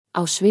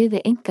á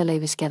sviði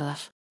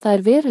einkaleyfisgerðar.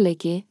 Það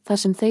veruleiki þar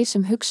sem þeir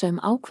sem hugsa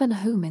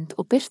ákveðna hugmynd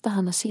og birta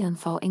hana síðan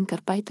fá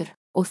engar bætur,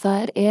 og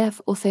það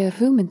ef og þegar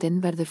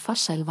hugmyndin verður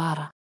farsæl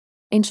vara.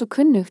 Eins og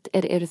kunnugt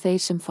eru þeir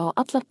sem fá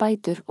allar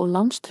bætur og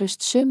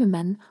lánstraust sömu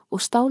menn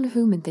og stálu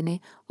hugmyndinni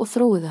og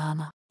þróuðu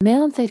hana,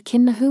 meðan þeir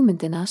kynna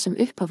hugmyndina sem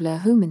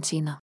upphaflega hugmynd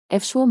sína,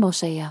 ef svo má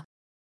segja.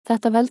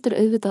 Þetta veldur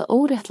auðvitað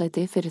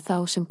óréttlæti fyrir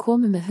þá sem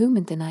komu með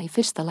hugmyndina í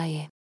fyrsta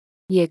lagi.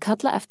 Ég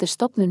kalla eftir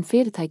stofnun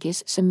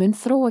fyrirtækis sem mun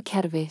þróa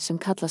kerfi sem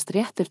kallast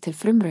réttur til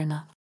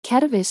frumrauna,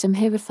 kerfi sem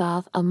hefur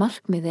það að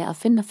markmiði að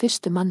finna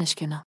fyrstu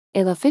manneskjuna,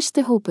 eða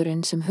fyrsti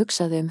hópurinn sem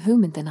hugsaði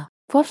hugmyndina,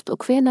 hvort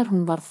og hvenær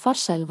hún varð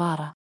farsæl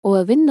vara, og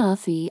að vinna að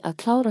því að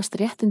klárast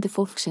réttindi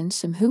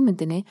fólksins sem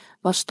hugmyndinni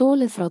var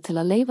stólið frá til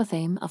að leyfa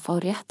þeim að fá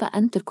rétta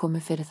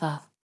endurkomu fyrir það.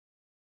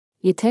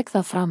 Ég tek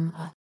það fram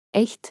að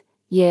 1.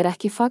 Ég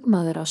ekki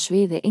fagmaður á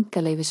sviði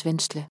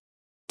einkaleyfisvinnslu.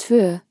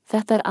 2.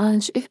 Þetta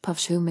aðeins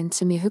upphafshugmynd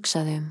sem ég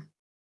hugsaði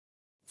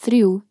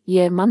 3.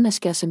 Ég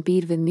manneskja sem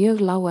býr við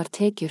mjög lágar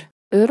tekjur,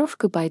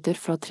 örorkubætur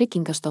frá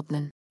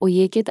Tryggingastofnun, og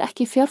ég get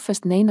ekki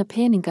fjárfest neina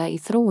peninga í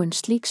þróun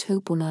slíks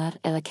hugbúnaðar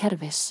eða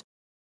kerfis.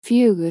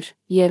 4.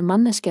 Ég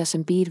manneskja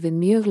sem býr við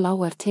mjög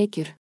lágar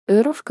tekjur,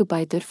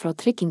 örorkubætur frá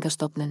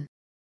Tryggingastofnun.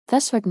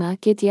 Þess vegna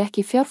get ég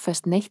ekki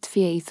fjárfest neitt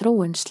fé í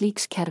þróun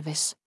slíks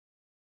kerfis.